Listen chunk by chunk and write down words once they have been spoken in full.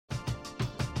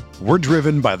We're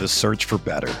driven by the search for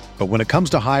better. But when it comes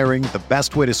to hiring, the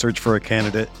best way to search for a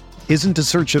candidate isn't to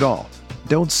search at all.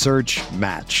 Don't search,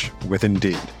 match with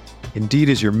Indeed. Indeed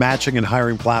is your matching and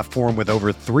hiring platform with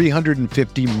over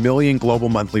 350 million global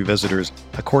monthly visitors,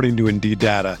 according to Indeed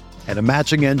data, and a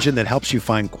matching engine that helps you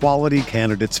find quality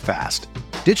candidates fast.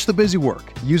 Ditch the busy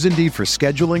work. Use Indeed for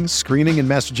scheduling, screening, and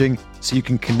messaging so you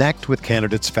can connect with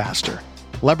candidates faster.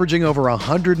 Leveraging over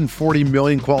 140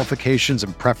 million qualifications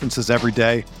and preferences every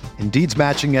day, Indeed's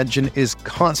matching engine is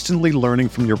constantly learning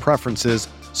from your preferences,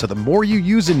 so the more you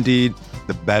use Indeed,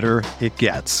 the better it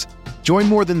gets. Join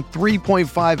more than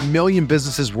 3.5 million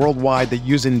businesses worldwide that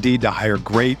use Indeed to hire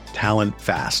great talent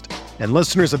fast. And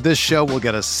listeners of this show will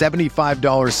get a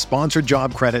 $75 sponsored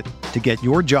job credit to get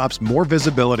your jobs more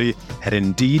visibility at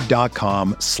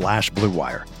Indeed.com/Blue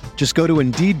Wire. Just go to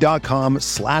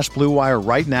Indeed.com/Blue Wire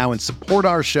right now and support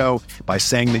our show by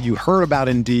saying that you heard about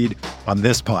Indeed on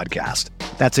this podcast.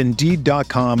 That's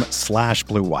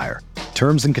Indeed.com/Blue Wire.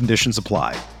 Terms and conditions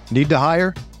apply. Need to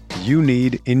hire? You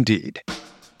need Indeed.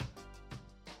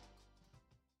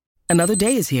 Another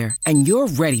day is here, and you're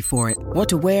ready for it. What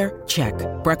to wear? Check.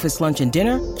 Breakfast, lunch, and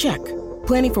dinner? Check.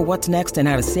 Planning for what's next and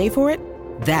how to save for it?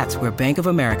 That's where Bank of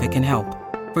America can help.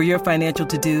 For your financial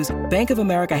to-dos, Bank of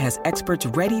America has experts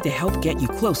ready to help get you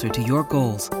closer to your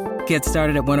goals. Get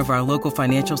started at one of our local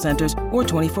financial centers or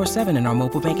 24/7 in our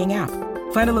mobile banking app.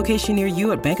 Find a location near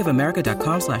you at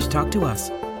bankofamerica.com/talktous.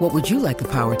 What would you like the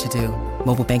power to do?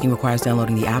 Mobile banking requires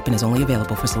downloading the app and is only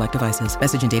available for select devices.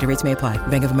 Message and data rates may apply.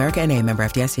 Bank of America N.A., member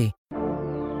FDIC.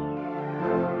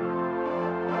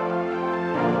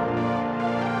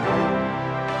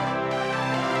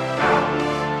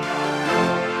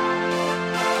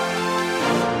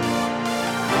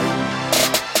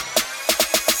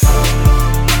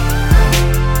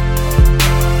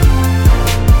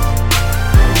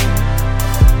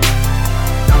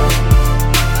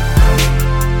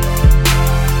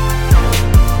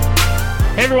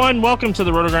 Welcome to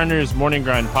the RotoGrinders Morning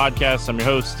Grind Podcast. I'm your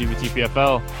host, Stevie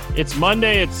TPFL. It's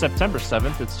Monday. It's September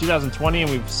 7th. It's 2020,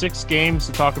 and we have 6 games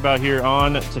to talk about here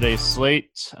on today's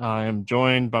slate. I am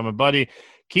joined by my buddy,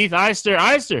 Keith Eister.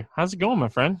 Eister, how's it going, my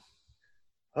friend?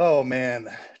 Oh, man.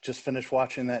 Just finished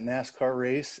watching that NASCAR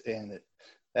race, and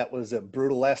that was a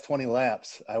brutal last 20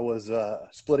 laps. I was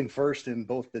splitting first in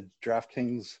both the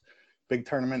DraftKings Big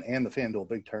Tournament and the FanDuel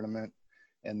Big Tournament,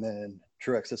 and then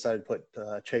Truex decided to put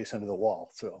Chase into the wall.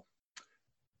 So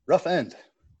rough end.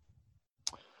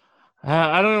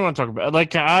 I don't even want to talk about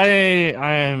it.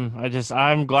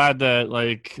 I'm glad that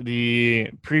like the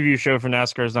preview show for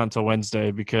NASCAR is not until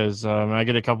Wednesday because I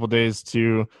get a couple days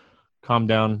to calm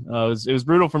down. It was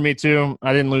brutal for me too.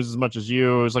 I didn't lose as much as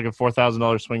you. It was like a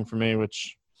 $4,000 swing for me,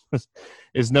 which is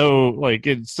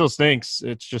it still stinks.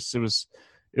 It's just, it was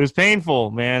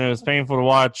painful, man. It was painful to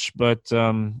watch, but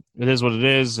it is what it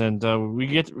is. And we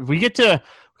get to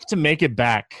make it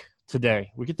back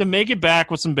today. We get to make it back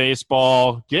with some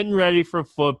baseball, getting ready for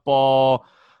football.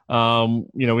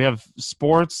 We have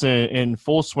sports in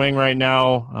full swing right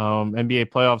now. NBA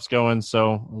playoffs going,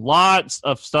 so lots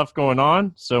of stuff going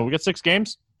on. So we got 6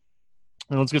 games,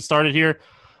 and let's get started here.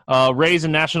 Rays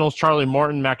and Nationals, Charlie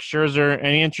Morton, Max Scherzer.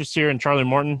 Any interest here in Charlie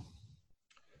Morton?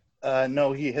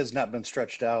 No, he has not been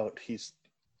stretched out. He's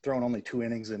thrown only 2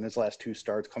 innings in his last 2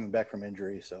 starts coming back from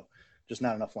injury, so just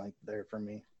not enough length there for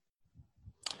me.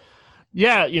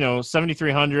 Yeah,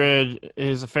 7,300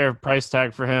 is a fair price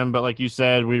tag for him, but like you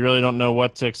said, we really don't know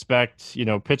what to expect,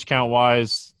 pitch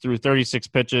count-wise through 36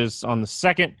 pitches on the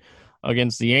second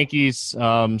against the Yankees.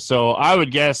 So I would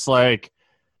guess,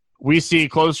 we see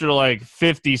closer to,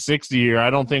 50, 60 here. I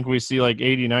don't think we see,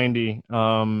 80, 90.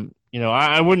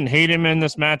 I wouldn't hate him in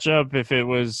this matchup if it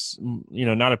was,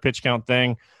 not a pitch count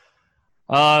thing.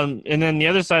 And then the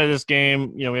other side of this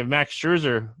game, we have Max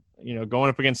Scherzer, going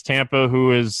up against Tampa,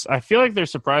 who is, I feel like they're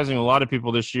surprising a lot of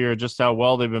people this year, just how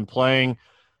well they've been playing.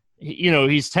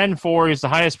 He's 10-4. He's the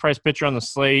highest priced pitcher on the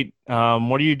slate.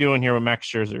 What are you doing here with Max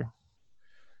Scherzer?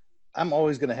 I'm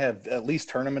always going to have at least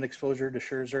tournament exposure to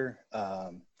Scherzer.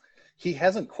 He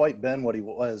hasn't quite been what he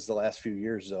was the last few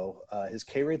years, though. His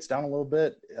K rate's down a little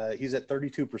bit. He's at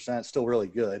 32%, still really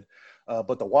good.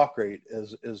 But the walk rate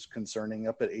is concerning,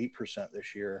 up at 8%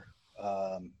 this year.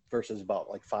 Versus about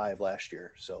 5 last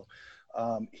year. So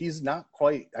he's not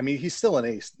quite – he's still an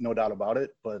ace, no doubt about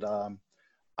it, but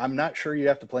I'm not sure you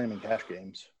have to play him in cash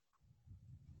games.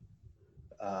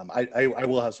 I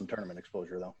will have some tournament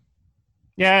exposure, though.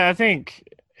 Yeah, I think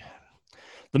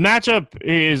the matchup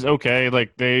is okay.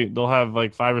 They'll have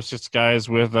 5 or 6 guys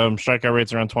with strikeout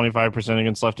rates around 25%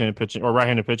 against left-handed pitching or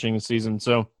right-handed pitching this season.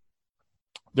 So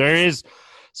there is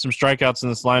some strikeouts in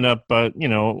this lineup. But,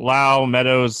 Lau,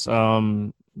 Meadows,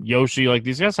 Yoshi, like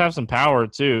these guys have some power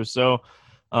too. So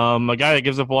a guy that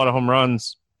gives up a lot of home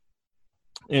runs,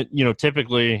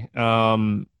 typically,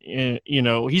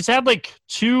 he's had like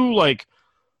two like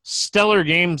stellar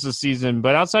games this season,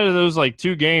 but outside of those like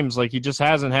two games, like he just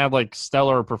hasn't had like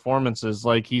stellar performances.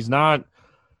 Like he's not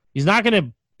going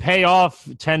to pay off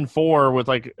 10-4 with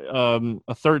like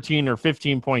a 13 or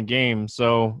 15 point game.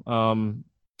 So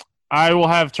I will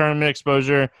have tournament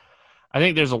exposure. I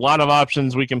think there's a lot of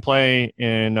options we can play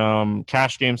in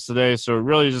cash games today. So it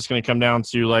really is just going to come down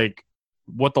to like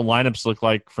what the lineups look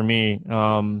like for me.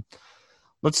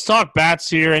 Let's talk bats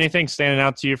here. Anything standing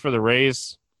out to you for the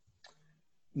Rays?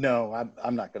 No,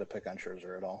 I'm not going to pick on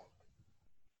Scherzer at all.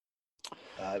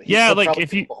 Yeah, like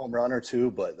if you a home run or two,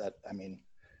 but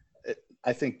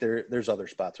I think there's other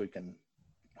spots we can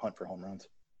hunt for home runs.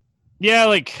 Yeah,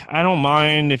 like I don't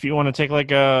mind if you want to take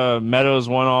like a Meadows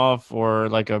one-off or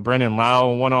like a Brendan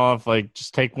Lau one-off, like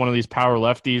just take one of these power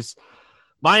lefties.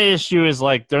 My issue is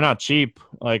like they're not cheap.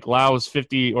 Like Lau is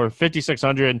 50 or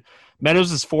 5,600.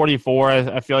 Meadows is 44.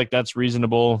 I feel like that's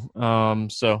reasonable.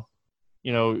 So,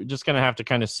 just going to have to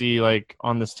kind of see like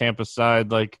on this Tampa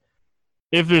side, like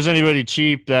if there's anybody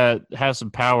cheap that has some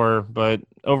power, but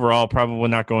overall probably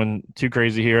not going too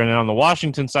crazy here. And then on the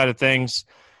Washington side of things,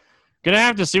 going to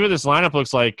have to see what this lineup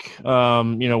looks like.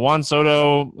 Juan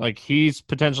Soto, like he's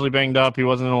potentially banged up. He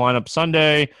wasn't in the lineup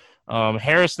Sunday.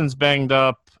 Harrison's banged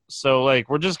up. So, like,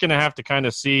 we're just going to have to kind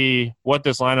of see what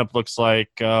this lineup looks like.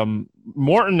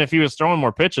 Morton, if he was throwing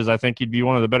more pitches, I think he'd be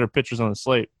one of the better pitchers on the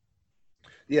slate.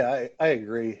 Yeah, I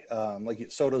agree. Like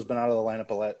Soto's been out of the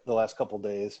lineup the last couple of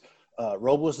days.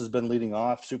 Robles has been leading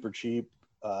off, super cheap.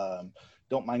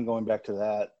 Don't mind going back to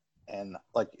that. And,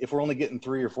 like, if we're only getting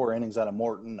 3 or 4 innings out of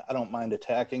Morton, I don't mind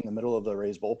attacking the middle of the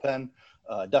Rays bullpen.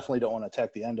 Definitely don't want to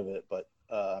attack the end of it. But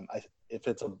if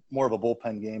it's more of a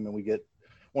bullpen game and we get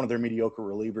one of their mediocre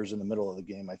relievers in the middle of the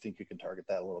game, I think you can target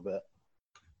that a little bit.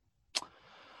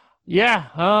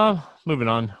 Yeah, moving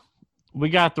on. We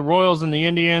got the Royals and the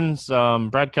Indians.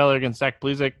 Brad Keller against Zach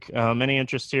Plesac. Any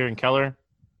interest here in Keller?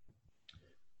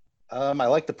 I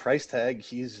like the price tag.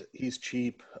 He's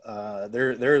cheap.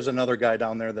 There is another guy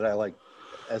down there that I like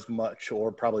as much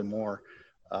or probably more.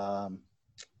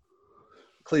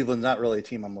 Cleveland's not really a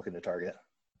team I'm looking to target.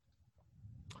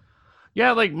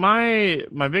 Yeah, like my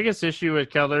biggest issue with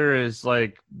Keller is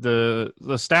like the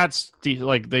stats,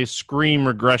 like they scream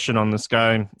regression on this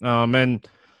guy. And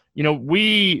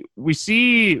we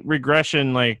see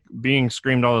regression like being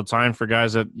screamed all the time for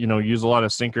guys that use a lot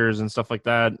of sinkers and stuff like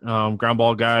that, ground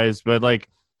ball guys. But like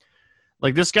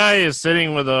this guy is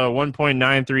sitting with a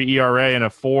 1.93 ERA and a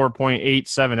 4.87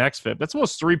 xFIP. That's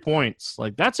almost 3 points.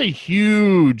 Like that's a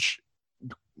huge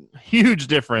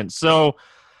difference. So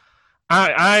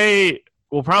I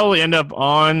will probably end up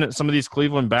on some of these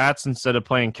Cleveland bats instead of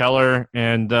playing Keller.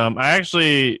 And I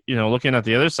actually, looking at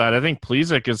the other side, I think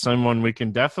Plesac is someone we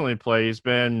can definitely play. He's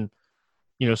been,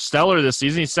 stellar this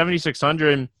season. He's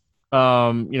 7,600.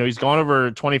 He's gone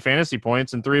over 20 fantasy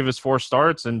points in 3 of his 4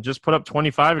 starts and just put up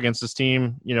 25 against this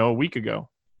team, a week ago.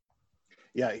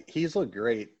 Yeah, he's looked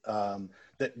great.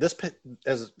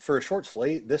 As for a short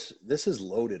slate, this is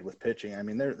loaded with pitching. I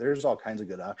mean, there's all kinds of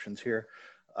good options here.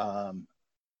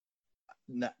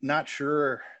 Not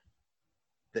sure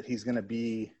that he's going to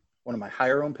be one of my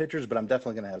higher owned pitchers, but I'm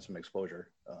definitely going to have some exposure.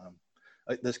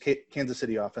 This Kansas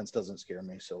City offense doesn't scare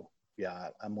me. So yeah,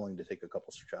 I'm willing to take a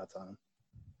couple shots on him.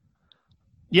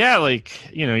 Yeah.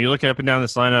 Like, you look up and down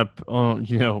this lineup,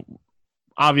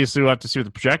 obviously we'll have to see what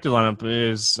the projected lineup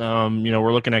is.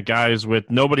 We're looking at guys with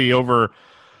nobody over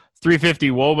 350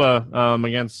 WOBA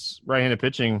against right-handed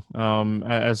pitching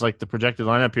as like the projected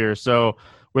lineup here. So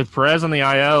with Perez on the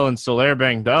IL and Soler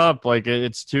banged up, like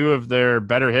it's 2 of their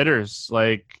better hitters.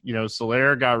 Like,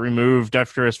 Soler got removed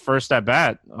after his first at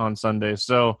bat on Sunday.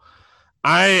 So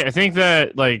I think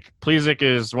that like Plesac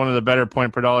is one of the better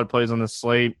point per dollar plays on the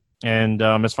slate. And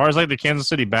as far as like the Kansas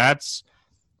City bats,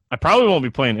 I probably won't be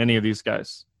playing any of these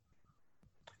guys.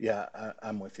 Yeah,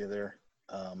 I'm with you there.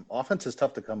 Offense is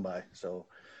tough to come by. So,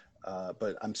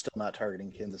 but I'm still not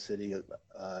targeting Kansas City.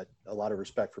 A lot of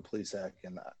respect for Plesac,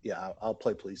 and I'll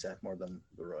play Plesac more than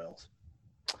the Royals.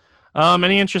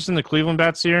 Any interest in the Cleveland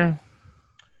bats here?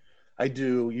 I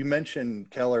do. You mentioned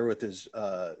Keller with his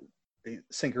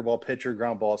sinker ball pitcher,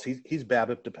 ground balls. He's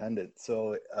BABIP dependent.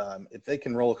 So if they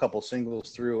can roll a couple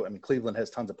singles through, I mean, Cleveland has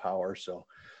tons of power. So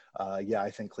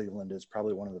I think Cleveland is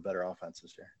probably one of the better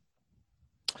offenses here.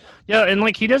 Yeah, and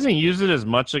like he doesn't use it as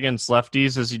much against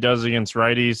lefties as he does against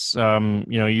righties.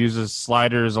 He uses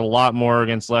sliders a lot more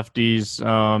against lefties.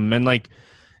 And like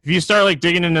if you start like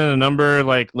digging into the number,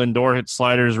 like Lindor hits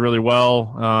sliders really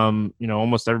well.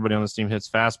 Almost everybody on this team hits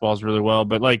fastballs really well,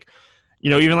 but like,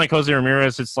 even like Jose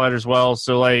Ramirez hits sliders well.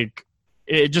 So like,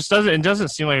 it doesn't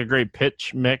seem like a great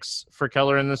pitch mix for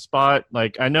Keller in this spot.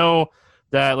 Like, I know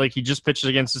that like he just pitched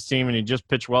against his team and he just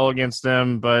pitched well against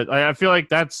them, but I feel like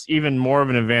that's even more of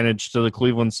an advantage to the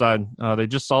Cleveland side. They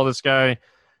just saw this guy,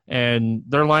 and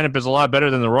their lineup is a lot better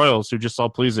than the Royals, who just saw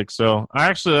Plesac. So I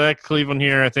actually like Cleveland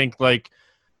here. I think like,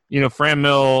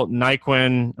 Franmil,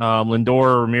 Nyquin,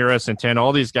 Lindor, Ramirez, Santana,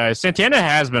 all these guys. Santana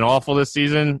has been awful this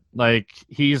season. Like,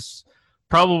 he's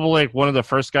probably like one of the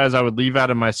first guys I would leave out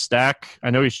of my stack. I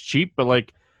know he's cheap, but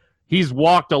like he's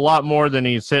walked a lot more than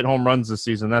he's hit home runs this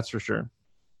season. That's for sure.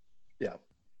 Yeah.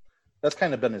 That's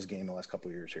kind of been his game the last couple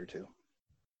of years here too.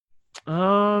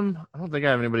 I don't think I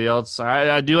have anybody else.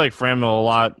 I do like Franmil a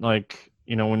lot. Like,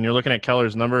 when you're looking at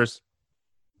Keller's numbers,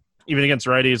 even against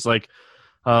righties, like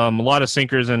a lot of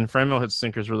sinkers, and Franmil hits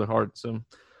sinkers really hard. So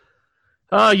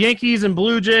Yankees and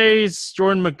Blue Jays,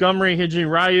 Jordan Montgomery, Hidji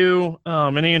Ryu.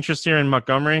 Any interest here in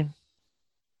Montgomery?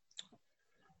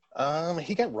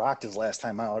 He got rocked his last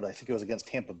time out. I think it was against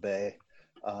Tampa Bay.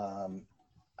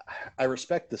 I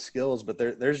respect the skills, but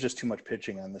there's just too much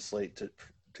pitching on this slate to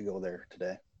go there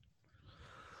today.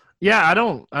 Yeah, I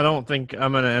don't think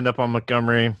I'm going to end up on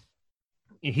Montgomery.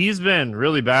 He's been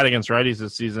really bad against righties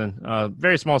this season.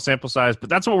 Very small sample size, but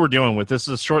that's what we're dealing with. This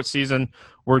is a short season.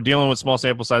 We're dealing with small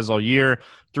sample sizes all year.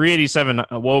 387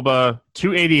 WOBA,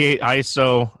 288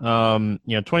 ISO,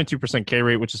 22% K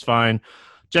rate, which is fine.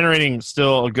 Generating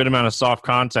still a good amount of soft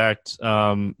contact, with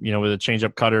a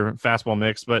changeup cutter, fastball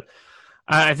mix. But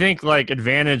I think like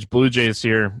advantage Blue Jays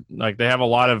here. Like they have a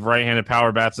lot of right-handed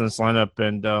power bats in this lineup,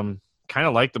 and kind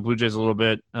of like the Blue Jays a little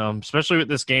bit, especially with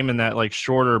this game in that like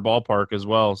shorter ballpark as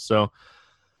well. So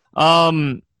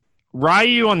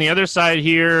Ryu on the other side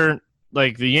here,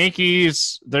 like the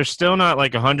Yankees, they're still not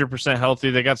like 100% healthy.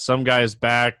 They got some guys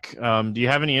back. Do you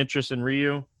have any interest in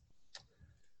Ryu?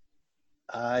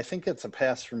 I think it's a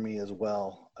pass for me as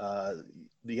well.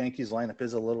 The Yankees lineup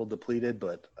is a little depleted,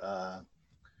 but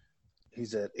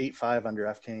he's at 8.5 on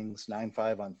DraftKings,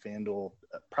 9.5 on FanDuel,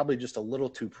 probably just a little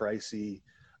too pricey.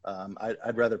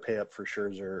 I'd rather pay up for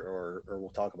Scherzer or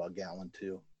we'll talk about Gallen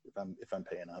too if I'm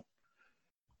paying up.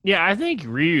 Yeah, I think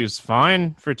Ryu's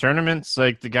fine for tournaments.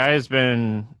 Like the guy has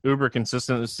been uber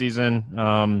consistent this season.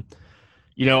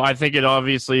 I think it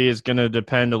obviously is going to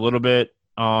depend a little bit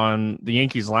on the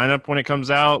Yankees lineup when it comes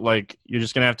out. Like you're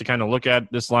just going to have to kind of look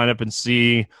at this lineup and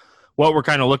see what we're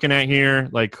kind of looking at here.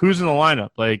 Like who's in the lineup?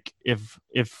 Like if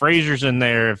Frazier's in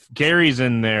there, if Gary's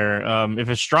in there, if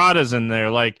Estrada's in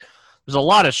there, like there's a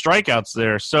lot of strikeouts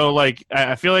there. So, like,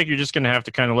 I feel like you're just going to have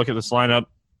to kind of look at this lineup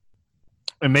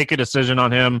and make a decision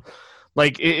on him.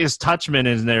 Like, is Touchman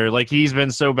in there? Like, he's been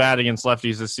so bad against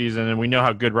lefties this season, and we know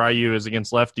how good Ryu is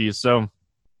against lefties. So,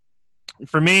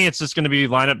 for me, it's just going to be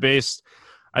lineup-based.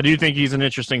 I do think he's an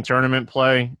interesting tournament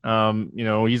play.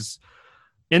 He's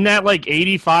in that, like,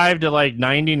 85 to, like,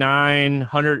 99,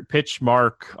 100 pitch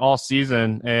mark all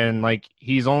season, and, like,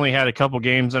 he's only had a couple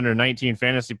games under 19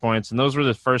 fantasy points, and those were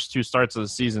the first two starts of the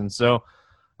season. So,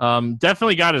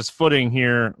 definitely got his footing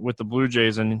here with the Blue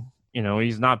Jays, and,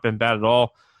 he's not been bad at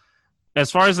all.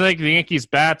 As far as, like, the Yankees'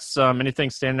 bats, anything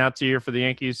standing out to you for the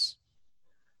Yankees?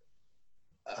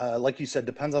 Like you said,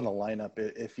 depends on the lineup.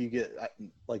 If you get,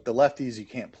 like, the lefties, you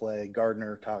can't play.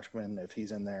 Gardner, Tauchman, if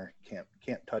he's in there,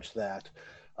 can't touch that.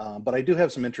 But I do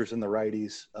have some interest in the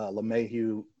righties.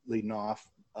 LeMahieu leading off,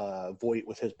 Voit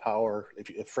with his power.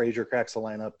 If Frazier cracks the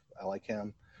lineup, I like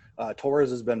him.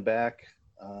 Torres has been back.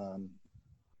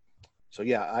 So,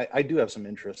 yeah, I do have some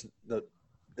interest.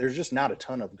 There's just not a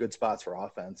ton of good spots for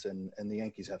offense, and the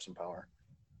Yankees have some power.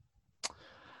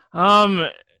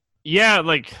 Yeah,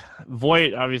 like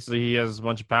Voit, obviously he has a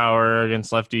bunch of power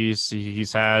against lefties.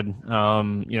 He's had,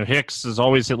 Hicks has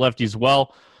always hit lefties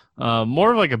well.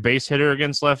 More of like a base hitter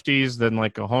against lefties than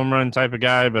like a home run type of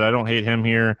guy, but I don't hate him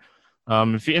here.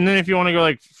 If you want to go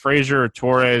like Frazier or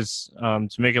Torres to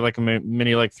make it like a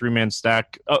mini like 3-man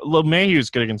stack,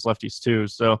 LeMahieu's good against lefties too.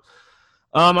 So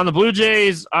on the Blue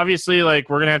Jays, obviously like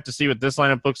we're gonna have to see what this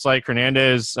lineup looks like.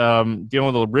 Hernandez dealing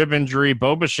with a rib injury,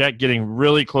 Bo Bichette getting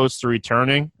really close to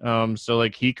returning, so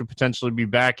like he could potentially be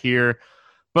back here.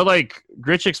 But, like,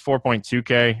 Grichuk's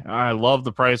 4.2K. I love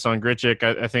the price on Grichuk.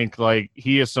 I think, like,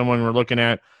 he is someone we're looking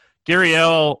at. Gary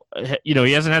L.,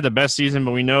 he hasn't had the best season,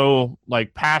 but we know,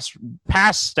 like, past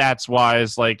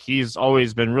stats-wise, like, he's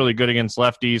always been really good against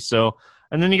lefties. So,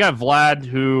 and then you got Vlad,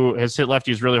 who has hit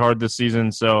lefties really hard this season.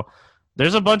 So,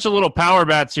 there's a bunch of little power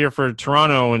bats here for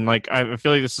Toronto, and, like, I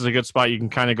feel like this is a good spot you can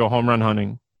kind of go home run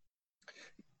hunting.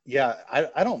 Yeah,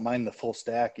 I don't mind the full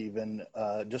stack even.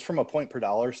 Just from a point per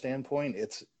dollar standpoint,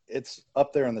 it's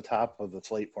up there on the top of the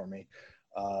slate for me.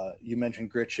 You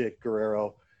mentioned Grichuk,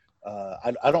 Guerrero.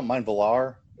 I don't mind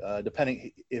Villar,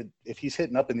 depending if he's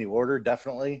hitting up in the order,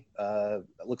 definitely. It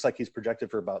looks like he's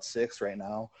projected for about 6 right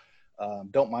now.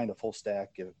 Don't mind a full stack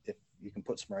if you can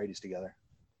put some righties together.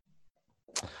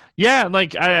 Yeah,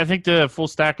 like I think the full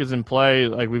stack is in play.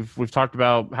 Like we've talked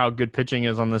about how good pitching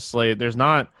is on this slate. There's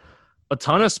not a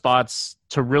ton of spots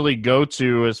to really go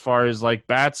to as far as like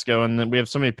bats go, and then we have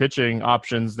so many pitching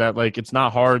options that like it's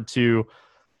not hard to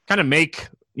kind of make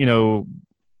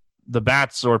the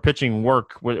bats or pitching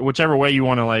work whichever way you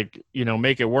want to like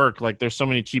make it work. Like there's so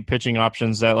many cheap pitching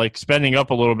options that like spending up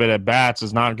a little bit at bats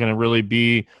is not going to really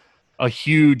be a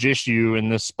huge issue in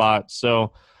this spot.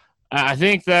 So I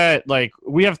think that like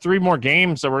we have 3 more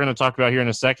games that we're going to talk about here in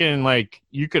a second. And like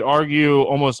you could argue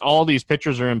almost all these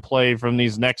pitchers are in play from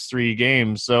these next 3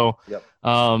 games. So yep.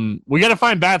 We got to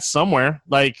find bats somewhere.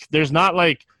 Like there's not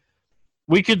like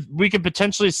we could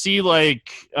potentially see like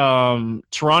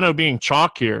Toronto being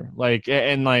chalk here. Like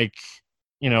and like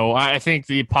I think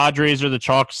the Padres are the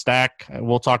chalk stack.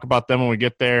 We'll talk about them when we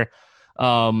get there.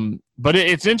 But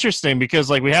it's interesting because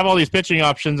like we have all these pitching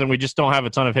options and we just don't have a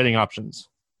ton of hitting options.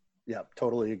 Yeah,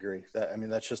 totally agree.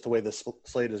 That's just the way the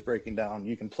slate is breaking down.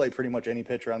 You can play pretty much any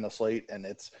pitcher on the slate, and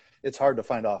it's hard to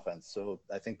find offense. So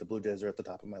I think the Blue Jays are at the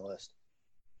top of my list.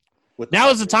 Now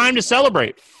is the time to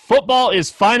celebrate. Football is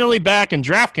finally back, and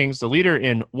DraftKings, the leader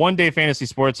in one-day fantasy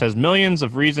sports, has millions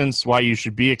of reasons why you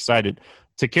should be excited.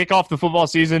 To kick off the football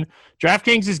season,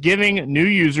 DraftKings is giving new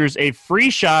users a free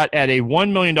shot at a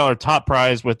 $1 million top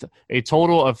prize with a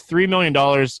total of $3 million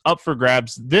up for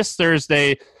grabs this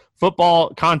Thursday football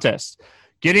contest.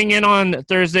 Getting in on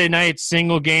Thursday night's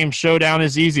single game showdown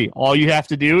is easy. All you have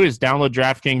to do is download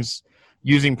DraftKings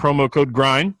using promo code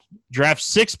GRIND, draft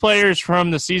 6 players from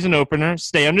the season opener,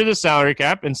 stay under the salary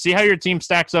cap, and see how your team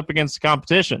stacks up against the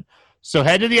competition. So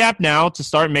head to the app now to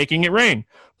start making it rain.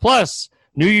 Plus,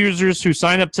 new users who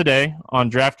sign up today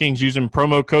on DraftKings using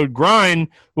promo code GRIND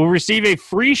will receive a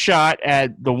free shot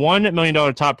at the $1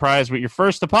 million top prize with your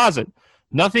first deposit.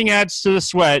 Nothing adds to the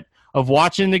sweat of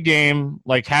watching the game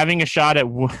like having a shot at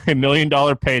 $1 million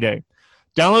payday.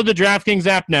 Download the DraftKings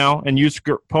app now and use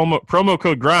promo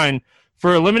code GRIND.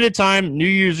 For a limited time, new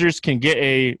users can get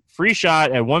a free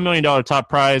shot at $1 million top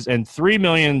prize and $3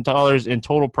 million in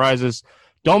total prizes.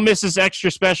 Don't miss this extra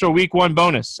special week 1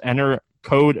 bonus. Enter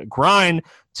code GRIND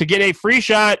to get a free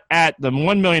shot at the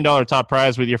 $1 million top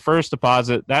prize with your first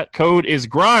deposit. That code is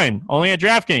GRIND, only at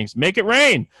DraftKings. Make it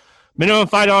rain. Minimum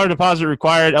 $5 deposit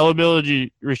required.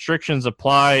 Eligibility restrictions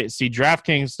apply. See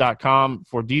DraftKings.com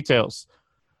for details.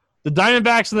 The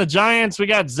Diamondbacks and the Giants, we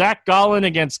got Zach Gallen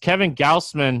against Kevin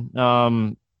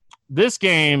Gausman. This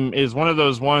game is one of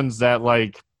those ones that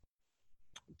like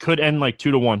could end like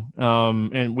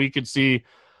 2-1. And we could see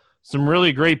some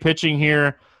really great pitching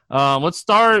here. Let's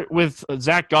start with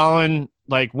Zach Gallen.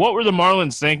 Like, what were the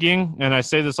Marlins thinking? And I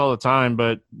say this all the time,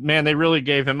 but man, they really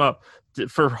gave him up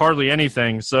for hardly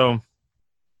anything. So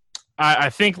I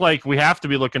think like we have to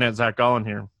be looking at Zach Gallen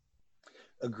here.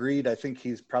 Agreed. I think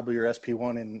he's probably your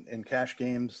SP1 in cash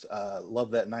games.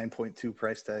 Love that 9.2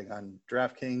 price tag on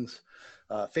DraftKings.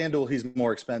 FanDuel, he's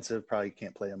more expensive. Probably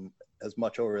can't play him as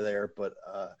much over there, but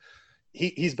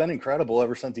he's been incredible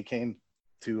ever since he came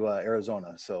to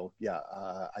Arizona. So yeah,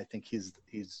 I think he's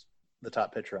the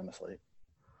top pitcher on the slate.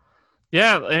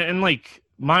 Yeah, and like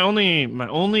my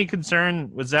only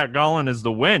concern with Zach Gallen is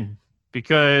the win,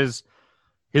 because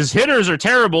his hitters are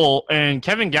terrible and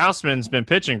Kevin Gausman's been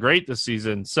pitching great this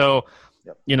season. So,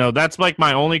 yep. That's like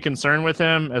my only concern with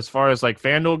him as far as like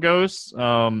FanDuel goes.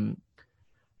 And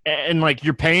like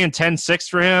you're paying 10-6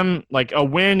 for him. Like a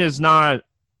win is not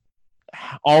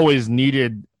always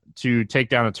needed to take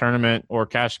down a tournament or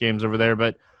cash games over there,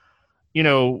 but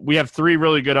we have 3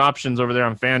 really good options over there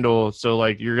on FanDuel. So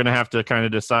like you're going to have to kind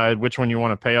of decide which one you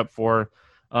want to pay up for.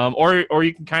 Or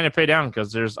you can kind of pay down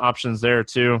because there's options there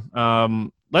too.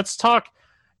 Let's talk.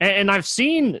 And I've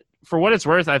seen, for what it's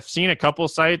worth, I've seen a couple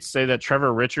sites say that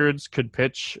Trevor Richards could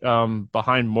pitch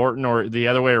behind Morton or the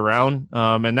other way around.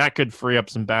 And that could free up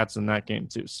some bats in that game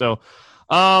too. So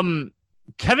Kevin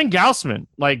Gausman,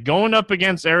 like going up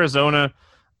against Arizona,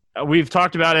 we've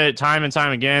talked about it time and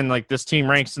time again. Like this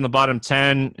team ranks in the bottom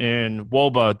 10 in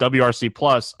WOBA, WRC+,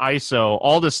 ISO,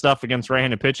 all this stuff against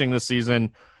right-handed pitching this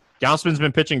season. Gausman's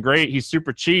been pitching great. He's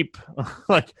super cheap.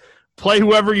 Like, play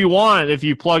whoever you want if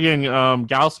you plug in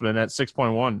Gausman at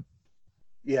 6.1.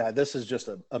 Yeah, this is just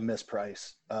a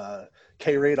misprice.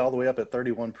 K rate all the way up at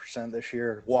 31% this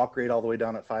year. Walk rate all the way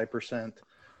down at 5%.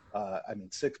 I mean,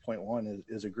 6.1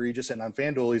 is egregious. And on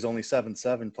FanDuel, he's only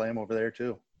 7.7. Play him over there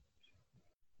too.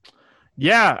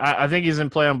 Yeah, I think he's in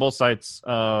play on both sides.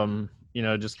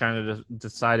 Just kind of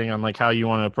deciding on like how you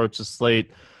want to approach the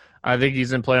slate. I think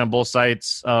he's in play on both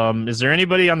sides. Is there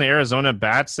anybody on the Arizona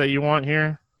bats that you want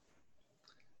here?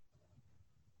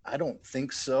 I don't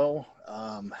think so.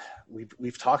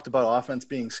 We've talked about offense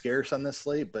being scarce on this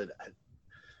slate, but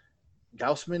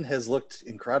Gausman has looked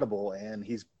incredible, and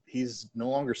he's no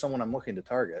longer someone I'm looking to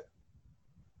target.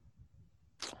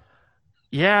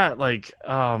 Yeah,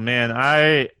 oh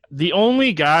man, the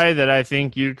only guy that I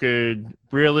think you could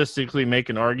realistically make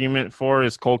an argument for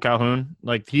is Cole Calhoun.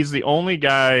 Like, he's the only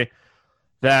guy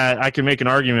that I can make an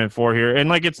argument for here.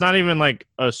 And it's not even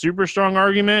a super strong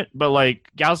argument, but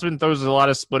Gausman throws a lot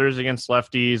of splitters against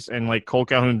lefties, and Cole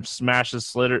Calhoun smashes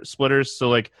splitters.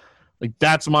 So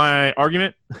that's my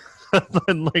argument.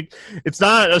 It's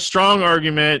not a strong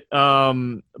argument,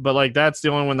 but that's the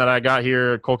only one that I got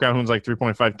here. Cole Calhoun's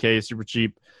 3.5K, super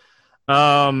cheap.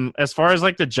 As far as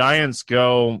the Giants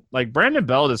go, Brandon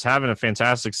Belt is having a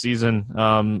fantastic season.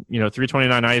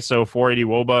 329 ISO, 480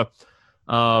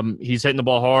 WOBA. He's hitting the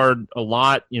ball hard a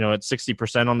lot, at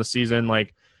 60% on the season.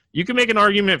 You can make an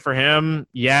argument for him,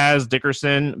 Yaz,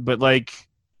 Dickerson, but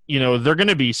they're going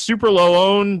to be super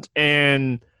low owned,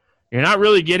 and you're not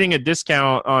really getting a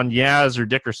discount on Yaz or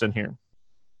Dickerson here.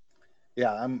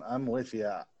 Yeah, I'm with you.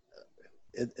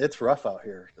 It's rough out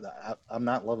here. I'm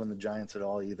not loving the Giants at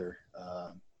all either.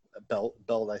 Belt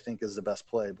I think is the best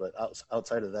play, but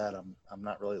outside of that, I'm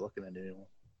not really looking at anyone.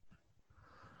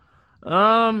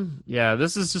 Yeah,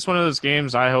 this is just one of those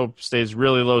games I hope stays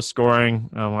really low scoring.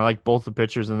 I like both the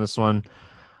pitchers in this one.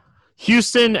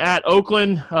 Houston at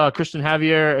Oakland, Christian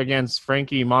Javier against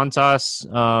Frankie Montas.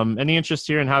 Any interest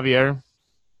here in Javier?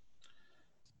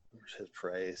 Where's his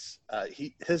price?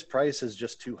 His price is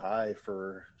just too high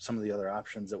for some of the other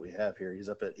options that we have here. He's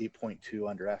up at 8.2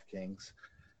 on DraftKings.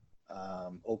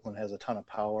 Oakland has a ton of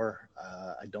power.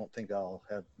 I don't think I'll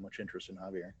have much interest in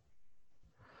Javier.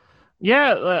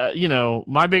 Yeah,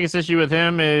 my biggest issue with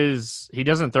him is he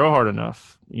doesn't throw hard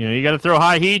enough. You got to throw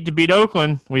high heat to beat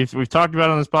Oakland. We've talked about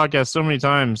it on this podcast so many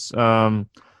times. And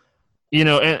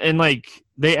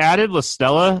they added La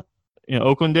Stella,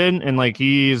 Oakland did, and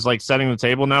he's setting the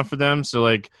table now for them.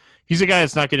 So he's a guy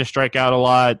that's not going to strike out a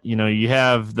lot. You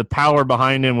have the power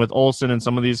behind him with Olsen and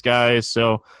some of these guys.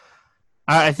 So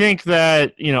I think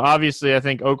that, obviously I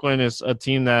think Oakland is a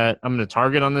team that I'm going to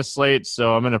target on this slate,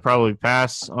 so I'm going to probably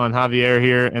pass on Javier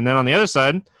here. And then on the other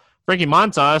side, Frankie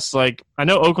Montas, I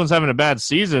know Oakland's having a bad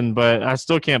season, but I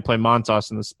still can't play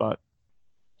Montas in this spot.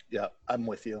 Yeah, I'm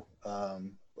with you. I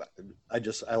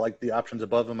like the options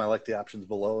above him. I like the options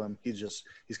below him. He's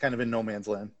kind of in no man's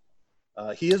land.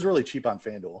 He is really cheap on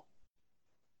FanDuel.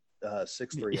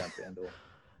 6.3 on FanDuel.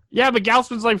 Yeah, but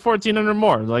Gausman's 1,400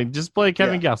 more. Just play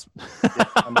Kevin Gausman. Yeah,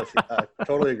 I'm with you. I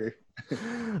totally agree.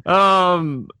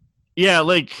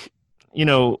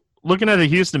 Looking at the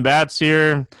Houston bats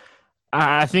here,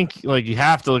 I think you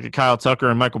have to look at Kyle Tucker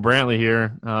and Michael Brantley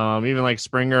here. Even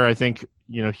Springer, I think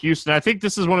Houston. I think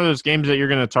this is one of those games that you're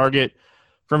going to target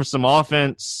from some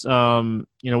offense.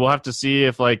 We'll have to see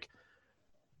if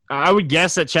I would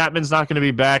guess that Chapman's not going to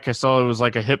be back. I saw it was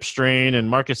a hip strain, and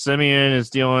Marcus Semien is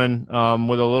dealing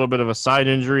with a little bit of a side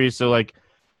injury. So,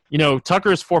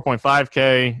 Tucker's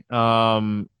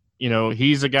 4.5K.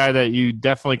 He's a guy that you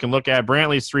definitely can look at.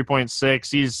 Brantley's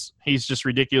 3.6. He's just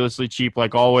ridiculously cheap,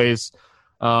 like always.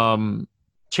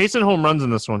 Chasing home runs in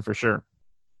this one for sure.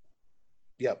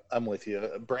 Yep, I'm with you.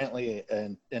 Brantley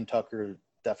and Tucker,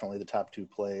 definitely the top two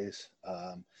plays.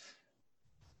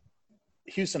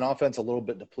 Houston offense a little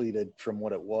bit depleted from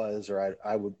what it was, or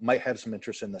I might have some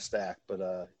interest in the stack, but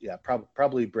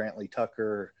probably Brantley,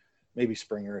 Tucker, maybe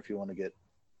Springer if you want to get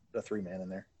a 3-man in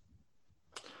there.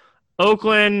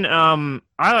 Oakland,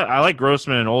 I like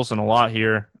Grossman and Olsen a lot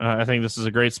here. I think this is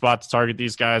a great spot to target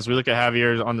these guys. We look at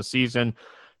Javier on the season,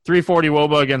 340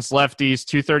 WOBA against lefties,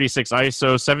 236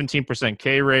 ISO, 17%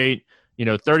 K rate,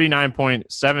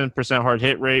 39.7% hard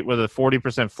hit rate with a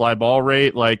 40% fly ball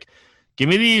rate. Give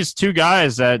me these two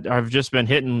guys that have just been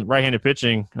hitting right-handed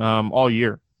pitching all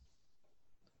year.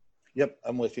 Yep,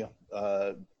 I'm with you.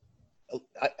 I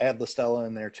add La Stella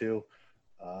in there too.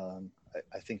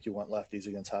 I think you want lefties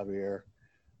against Javier.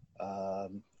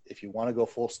 If you want to go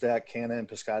full stack, Canna and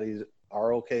Piscotty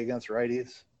are okay against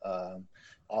righties.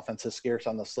 Offense is scarce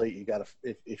on the slate. You got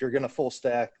to if you're going to full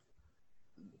stack,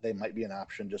 they might be an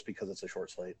option just because it's a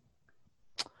short slate.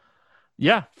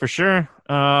 Yeah, for sure.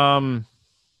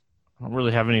 I don't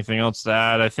really have anything else to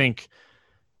add. I think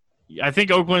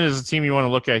Oakland is a team you want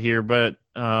to look at here, but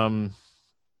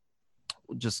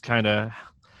just kind of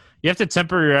you have to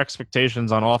temper your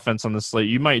expectations on offense on the slate.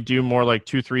 You might do more like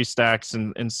 2-3 stacks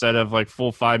instead of like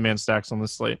full 5-man stacks on the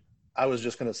slate. I was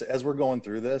just going to say, as we're going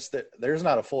through this, there's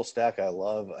not a full stack I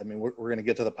love. I mean, we're going to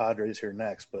get to the Padres here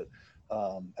next, but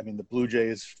I mean, the Blue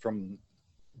Jays, from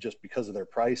just because of their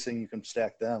pricing, you can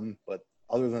stack them. But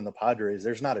other than the Padres,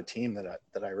 there's not a team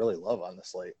that I really love on the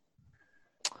slate.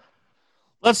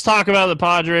 Let's talk about the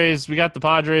Padres. We got the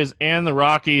Padres and the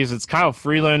Rockies. It's Kyle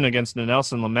Freeland against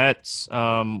Nelson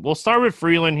Lamet. We'll start with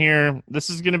Freeland here.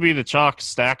 This is going to be the chalk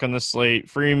stack on the slate.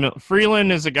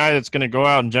 Freeland is a guy that's going to go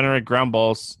out and generate ground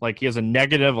balls. Like, he has a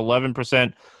negative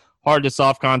 11% hard to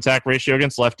soft contact ratio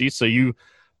against lefties, so you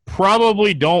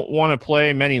probably don't want to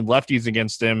play many lefties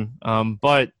against him.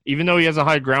 But even though he has a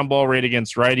high ground ball rate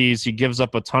against righties, he gives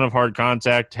up a ton of hard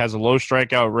contact, has a low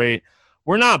strikeout rate.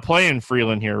 We're not playing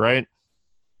Freeland here, right?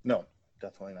 No,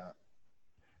 definitely not.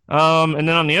 And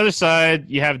then on the other side,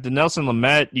 you have Nelson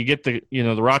Lamet. You get the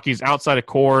Rockies outside of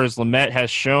Coors. Lamet has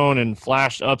shown and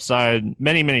flashed upside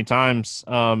many, many times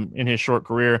in his short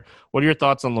career. What are your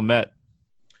thoughts on Lamet?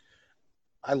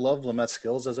 I love Lamet's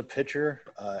skills as a pitcher.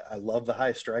 I love the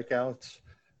high strikeouts.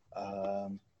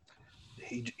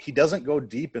 He doesn't go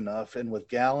deep enough, and with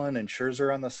Gallen and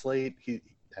Scherzer on the slate,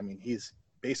 he's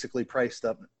basically priced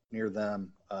up near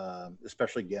them,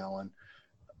 especially Gallen.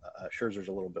 Scherzer's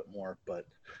a little bit more, but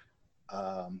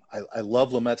I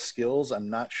love Lamet's skills. I'm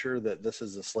not sure that this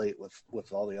is the slate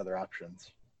with all the other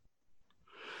options.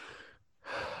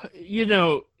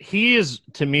 He is,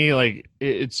 to me, like,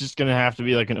 it's just going to have to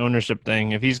be like an ownership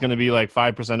thing. If he's going to be like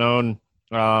 5% owned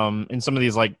in some of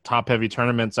these like top heavy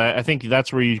tournaments, I think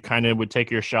that's where you kind of would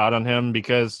take your shot on him,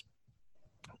 because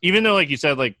even though, like you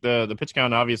said, like the pitch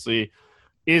count obviously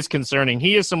is concerning,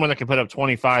 he is someone that can put up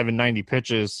 25 and 90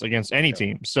 pitches against any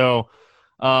team. So,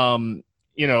 and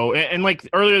like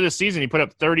earlier this season, he put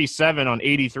up 37 on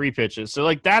 83 pitches. So,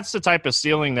 like, that's the type of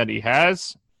ceiling that he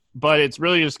has. But it's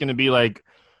really just going to be like,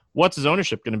 what's his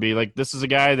ownership going to be? Like, this is a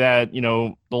guy that,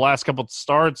 the last couple of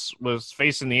starts was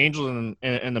facing the Angels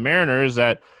and the Mariners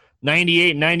at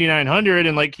 98, 9,900,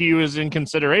 and like he was in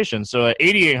consideration. So at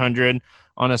 8,800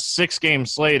 on a 6-game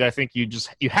slate, I think you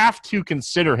have to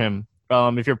consider him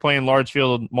if you're playing large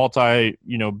field,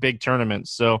 big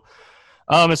tournaments. So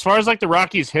as far as like the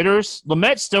Rockies hitters,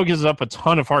 Lamet still gives up a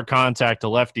ton of hard contact to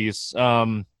lefties.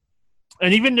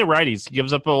 And even to righties, he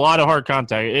gives up a lot of hard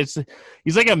contact.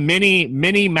 He's like a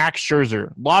mini Max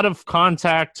Scherzer. A lot of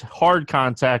contact, hard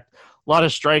contact, a lot of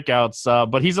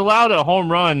strikeouts. But he's allowed a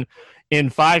home run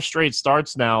in 5 straight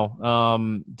starts now.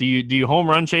 Do you home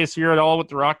run chase here at all with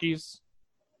the Rockies?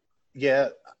 Yeah,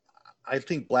 I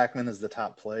think Blackmon is the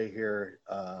top play here.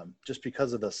 Just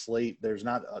because of the slate, there's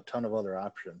not a ton of other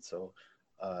options. So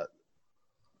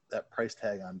that price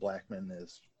tag on Blackmon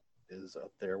is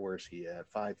up there. Where's he at?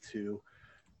 5.2.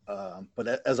 But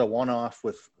as a one-off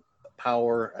with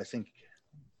power, I think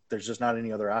there's just not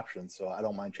any other options. So I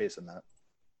don't mind chasing that.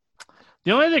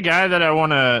 The only other guy that I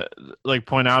want to like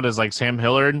point out is like Sam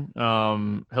Hilliard.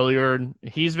 Hilliard,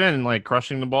 he's been like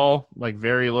crushing the ball, like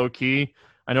very low key.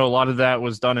 I know a lot of that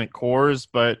was done at Coors,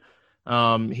 but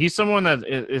he's someone that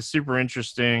is super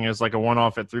interesting as like a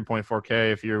one-off at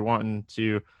 3.4K if you're wanting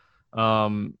to,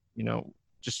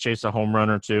 just chase a home run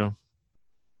or two.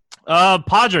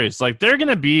 Padres, like, they're going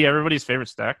to be everybody's favorite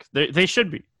stack. They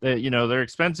should be. They're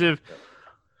expensive.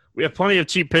 We have plenty of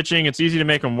cheap pitching. It's easy to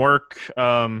make them work.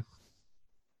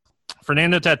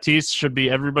 Fernando Tatis should be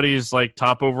everybody's like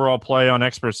top overall play on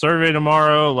Expert Survey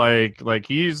tomorrow. Like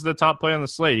he's the top play on the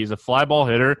slate. He's a fly ball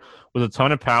hitter with a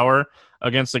ton of power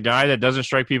against a guy that doesn't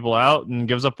strike people out and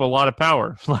gives up a lot of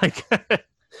power. Like,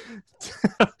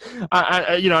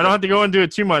 I don't have to go into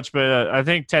it too much, but I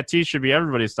think Tatis should be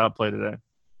everybody's top play today.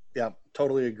 Yeah,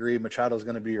 totally agree. Machado's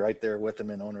going to be right there with them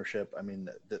in ownership. I mean,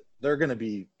 they're going to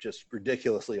be just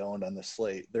ridiculously owned on the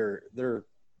slate. They're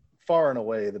far and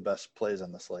away the best plays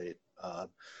on the slate.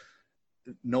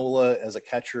 Nola as a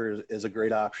catcher is a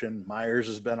great option. Myers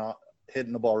has been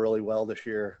hitting the ball really well this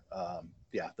year.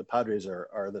 The Padres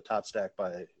are the top stack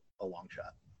by a long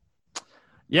shot.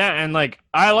 Yeah, and like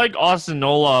I like Austin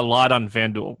Nola a lot on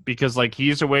FanDuel because like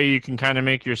he's a way you can kind of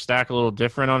make your stack a little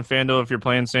different on FanDuel if you're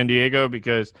playing San Diego,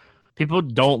 because people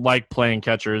don't like playing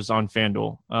catchers on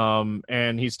FanDuel.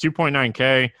 And he's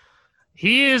 2.9K.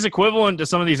 He is equivalent to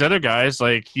some of these other guys.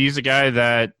 Like, he's a guy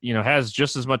that, has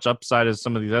just as much upside as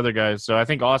some of these other guys. So I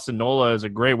think Austin Nola is a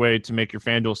great way to make your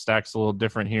FanDuel stacks a little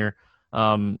different here.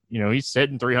 He's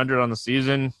hitting 300 on the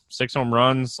season, 6 home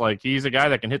runs. Like, he's a guy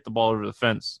that can hit the ball over the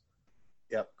fence.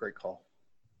 Yep, great call.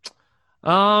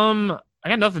 I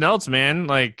got nothing else, man.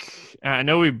 Like, I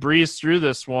know we breezed through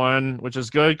this one, which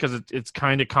is good because it's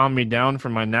kind of calmed me down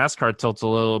from my NASCAR tilts a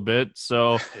little bit.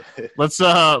 So let's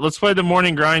play the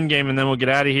morning grind game, and then we'll get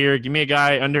out of here. Give me a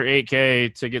guy under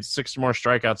 8K to get 6 more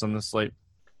strikeouts on this slate.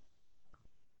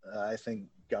 I think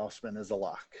Gausman is a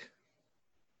lock.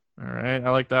 All right,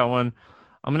 I like that one.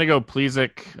 I'm gonna go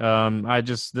Plesac.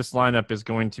 This lineup is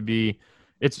going to be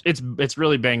it's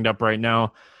really banged up right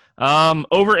now.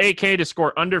 Over 8K to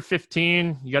score under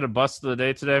 15. You got a bust of the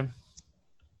day today?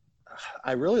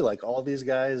 I really like all these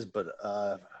guys, but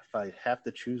if I have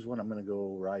to choose one, I'm going to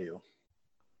go Ryu.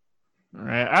 All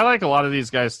right. I like a lot of these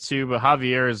guys too, but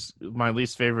Javier is my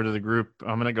least favorite of the group.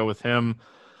 I'm going to go with him.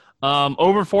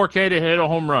 Over 4K to hit a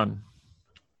home run.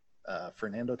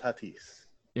 Fernando Tatis.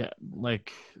 Yeah,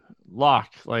 like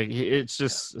lock. Like it's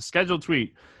just a scheduled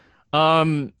tweet.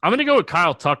 I'm going to go with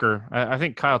Kyle Tucker. I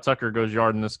think Kyle Tucker goes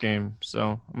yard in this game, so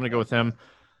I'm going to go with him.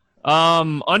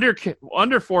 Under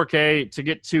 4K to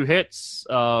get 2 hits.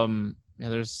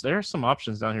 There are some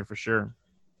options down here for sure.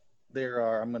 There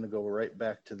are. I'm going to go right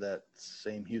back to that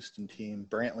same Houston team.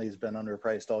 Brantley's been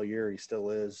underpriced all year. He still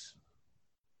is.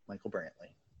 Michael Brantley.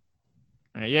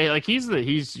 Yeah, like he is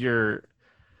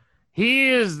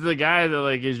the guy that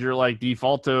like is your like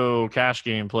defaulto cash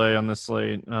game play on this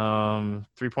slate.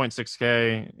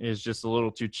 3.6K is just a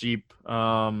little too cheap.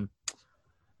 I'm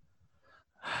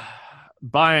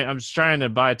just trying to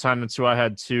buy time. That's who I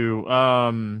had too.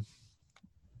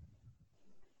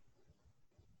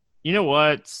 You know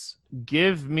what? I'm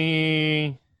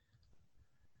going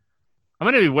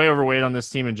to be way overweight on this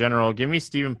team in general. Give me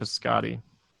Steven Piscotty.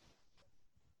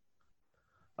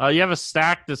 You have a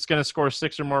stack that's going to score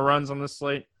 6 or more runs on this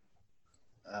slate?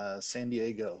 San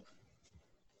Diego.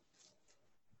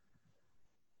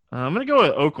 I'm going to go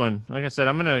with Oakland. Like I said,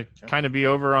 I'm going to kind of be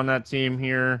over on that team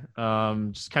here.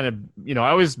 Just kind of, I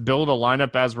always build a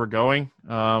lineup as we're going.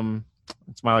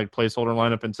 It's my like placeholder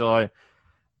lineup until I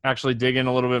actually dig in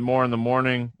a little bit more in the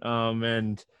morning.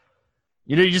 And,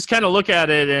 you just kind of look at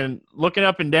it and looking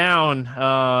up and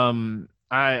down.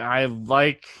 I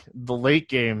like the late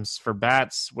games for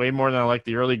bats way more than I like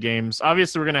the early games.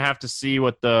 Obviously, we're going to have to see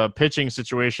what the pitching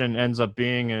situation ends up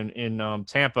being in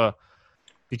Tampa,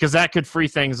 because that could free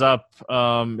things up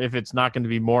if it's not going to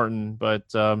be Morton. But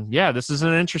this is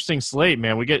an interesting slate,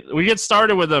 man. We get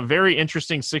started with a very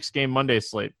interesting 6-game Monday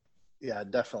slate. Yeah,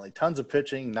 definitely. Tons of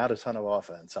pitching, not a ton of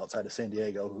offense outside of San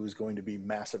Diego, who's going to be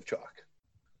massive chalk.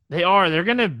 They are. They're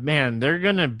going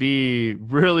to be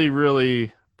really,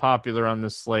 really popular on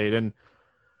this slate. And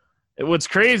what's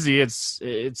crazy, it's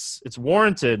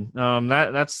warranted.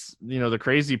 That's the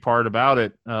crazy part about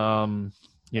it.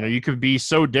 You could be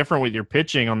so different with your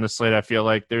pitching on this slate. I feel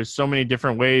like there's so many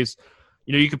different ways.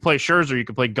 You could play Scherzer, you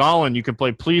could play Gallen, you could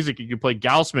play Plesac, you could play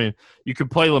Gausman, you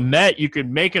could play Lamet, you could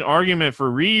make an argument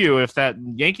for Ryu if that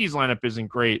Yankees lineup isn't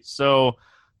great. So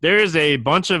there is a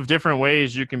bunch of different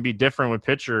ways you can be different with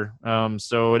pitcher.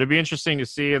 So it'd be interesting to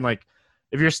see. And like,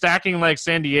 if you're stacking like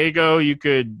San Diego, you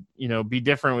could, be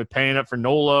different with paying up for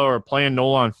Nola or playing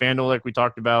Nola on FanDuel like we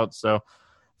talked about. So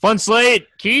fun slate.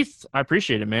 Keith, I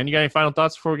appreciate it, man. You got any final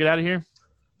thoughts before we get out of here?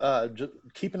 Just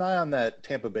keep an eye on that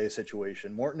Tampa Bay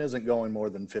situation. Morton isn't going more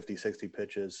than 50, 60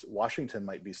 pitches. Washington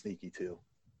might be sneaky too.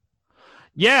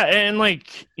 Yeah, and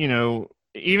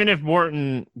even if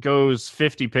Morton goes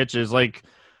 50 pitches,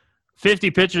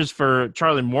 50 pitches for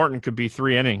Charlie Morton could be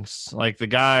 3 innings. Like the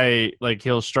guy,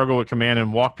 he'll struggle with command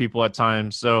and walk people at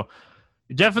times. So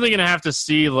you're definitely going to have to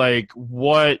see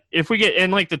what if we get,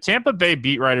 and the Tampa Bay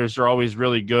beat writers are always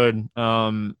really good.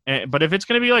 But if it's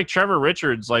going to be like Trevor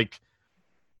Richards,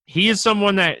 he is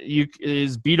someone that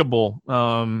is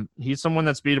beatable. He's someone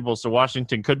that's beatable. So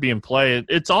Washington could be in play.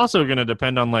 It's also going to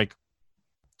depend on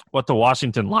what the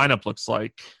Washington lineup looks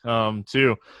like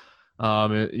too.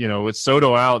 With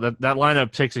Soto out, that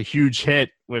lineup takes a huge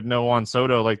hit with no Juan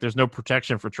Soto. There's no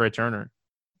protection for Trey Turner.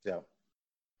 Yeah.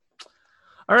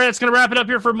 All right, that's going to wrap it up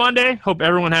here for Monday. Hope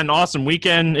everyone had an awesome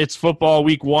weekend. It's football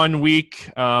week 1 week.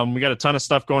 We got a ton of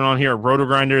stuff going on here at Roto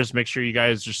Grinders. Make sure you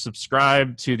guys just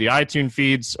subscribe to the iTunes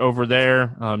feeds over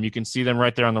there. You can see them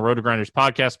right there on the Roto Grinders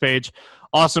podcast page.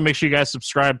 Also, make sure you guys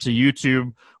subscribe to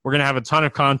YouTube. We're going to have a ton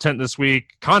of content this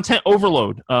week. Content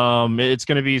overload. It's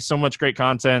going to be so much great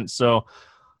content. So,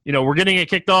 we're getting it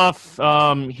kicked off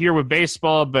here with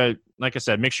baseball, but like I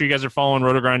said, make sure you guys are following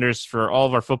Roto Grinders for all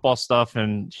of our football stuff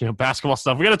and basketball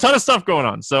stuff. We got a ton of stuff going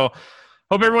on. So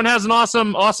hope everyone has an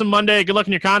awesome Monday. Good luck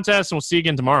in your contest, and we'll see you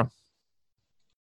again tomorrow.